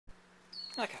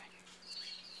Okay,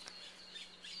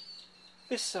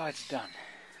 this side's done.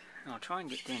 I'll try and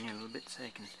get down here a little bit so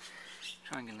you can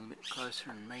try and get a little bit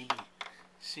closer and maybe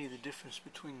see the difference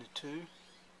between the two.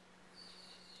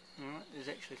 Alright, there's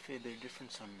actually a fair bit of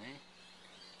difference on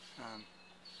there.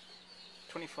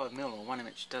 25mm or 1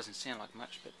 inch doesn't sound like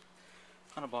much, but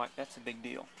on a bike that's a big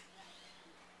deal.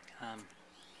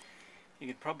 You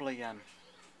could probably,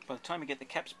 by the time you get the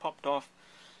caps popped off,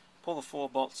 pull the 4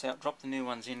 bolts out, drop the new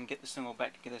ones in, get this thing all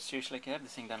back together, seriously you can have the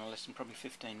thing done in less than probably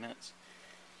 15 minutes.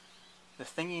 The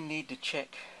thing you need to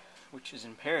check, which is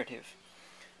imperative,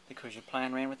 because you're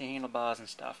playing around with the handlebars and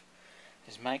stuff,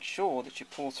 is make sure that you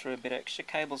pull through a bit of extra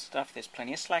cable stuff, there's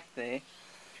plenty of slack there,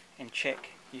 and check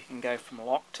you can go from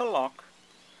lock to lock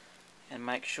and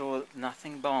make sure that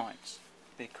nothing binds,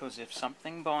 because if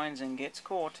something binds and gets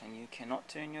caught and you cannot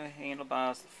turn your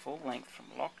handlebars the full length from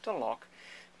lock to lock,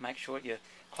 make sure your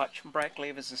clutch and brake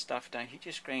levers and stuff don't hit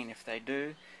your screen. If they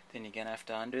do, then you're going to have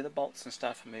to undo the bolts and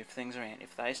stuff and move things around.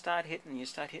 If they start hitting, you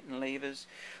start hitting levers,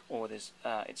 or there's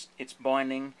it's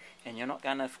binding and you're not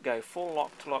going to go full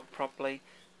lock to lock properly,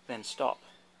 then stop.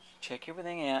 Check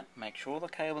everything out, make sure the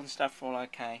cables and stuff are all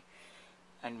okay,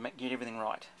 and get everything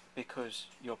right, because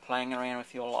you're playing around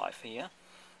with your life here.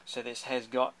 So this has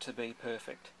got to be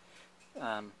perfect.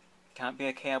 Can't be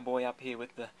a cowboy up here with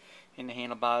in the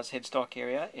handlebars headstock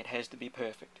area. It has to be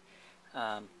perfect.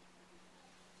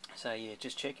 So yeah,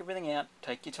 just check everything out,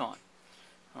 take your time.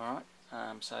 Alright,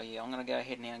 so yeah, I'm going to go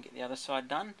ahead now and get the other side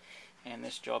done, and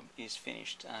this job is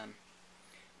finished.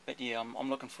 But yeah, I'm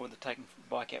looking forward to taking the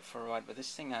bike out for a ride with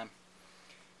this thing.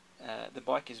 The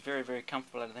bike is very, very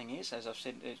comfortable, everything is. As I've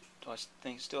said, I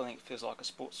still think it feels like a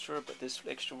sports tourer, but this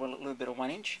extra little bit of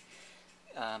 1 inch,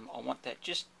 I want that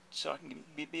just so I can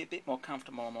be a bit more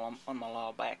comfortable on my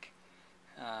lower back,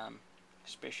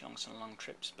 especially on some long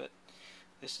trips. But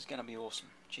this is going to be awesome.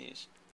 Cheers.